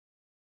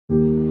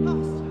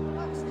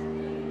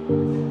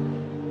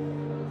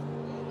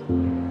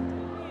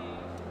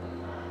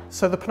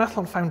So the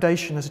Panathlon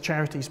Foundation as a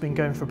charity has been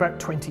going for about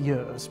 20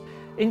 years.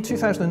 In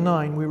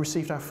 2009 we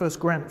received our first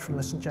grant from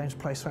the St James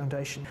Place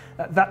Foundation.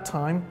 At that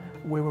time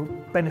we were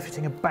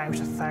benefiting about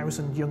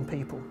 1,000 young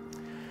people,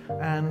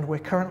 and we're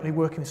currently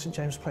working with St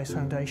James Place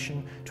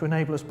Foundation to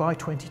enable us by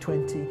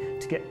 2020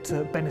 to get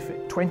to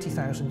benefit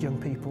 20,000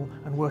 young people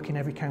and work in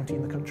every county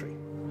in the country.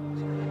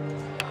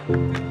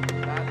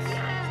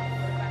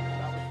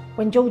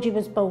 When Georgie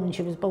was born,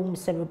 she was born with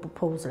cerebral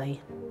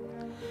palsy.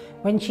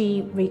 When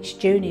she reached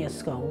junior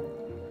school,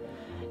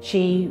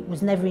 she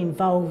was never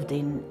involved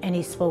in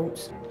any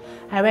sports.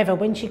 However,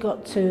 when she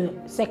got to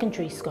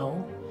secondary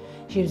school,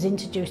 she was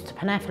introduced to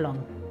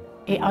Panathlon.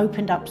 It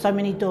opened up so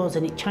many doors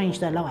and it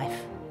changed her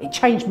life. It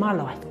changed my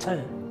life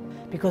too,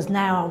 because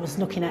now I was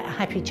looking at a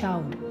happy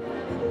child.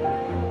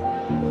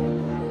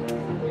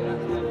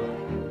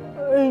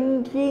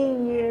 In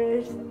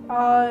juniors,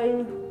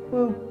 I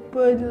was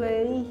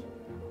bullied.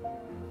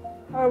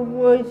 I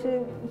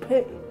wasn't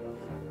picked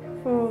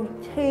for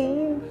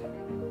teams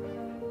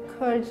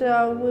because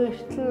I was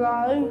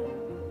slow.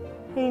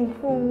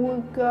 People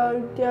would go,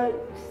 don't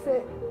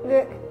sit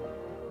next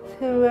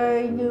to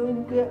her,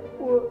 you'll get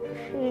what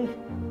she's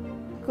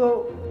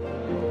got.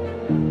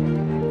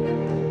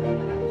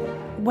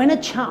 When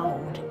a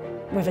child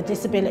with a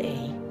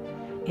disability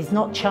is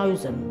not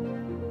chosen,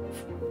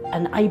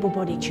 and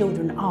able-bodied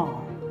children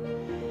are,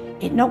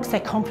 it knocks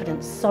their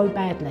confidence so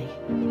badly.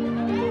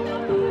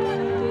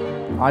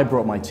 I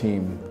brought my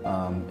team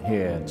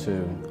here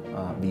to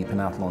the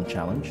Panathlon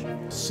Challenge.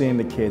 Seeing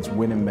the kids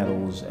winning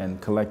medals and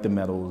collecting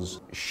medals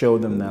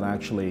showed them that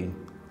actually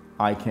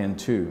I can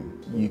too.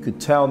 You could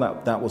tell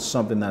that that was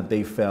something that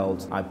they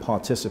felt I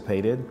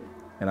participated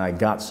and I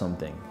got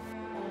something.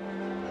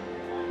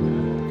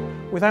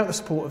 Without the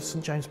support of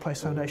St James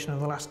Place Foundation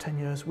over the last 10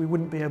 years, we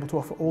wouldn't be able to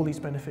offer all these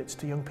benefits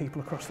to young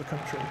people across the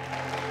country.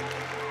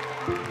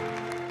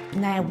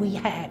 Now we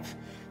have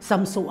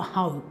some sort of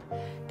hope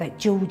that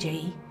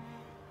Georgie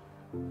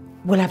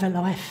will have a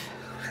life.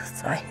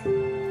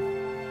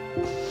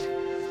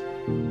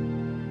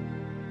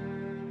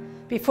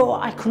 Before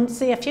I couldn't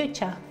see a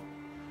future,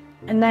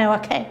 and now I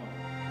can.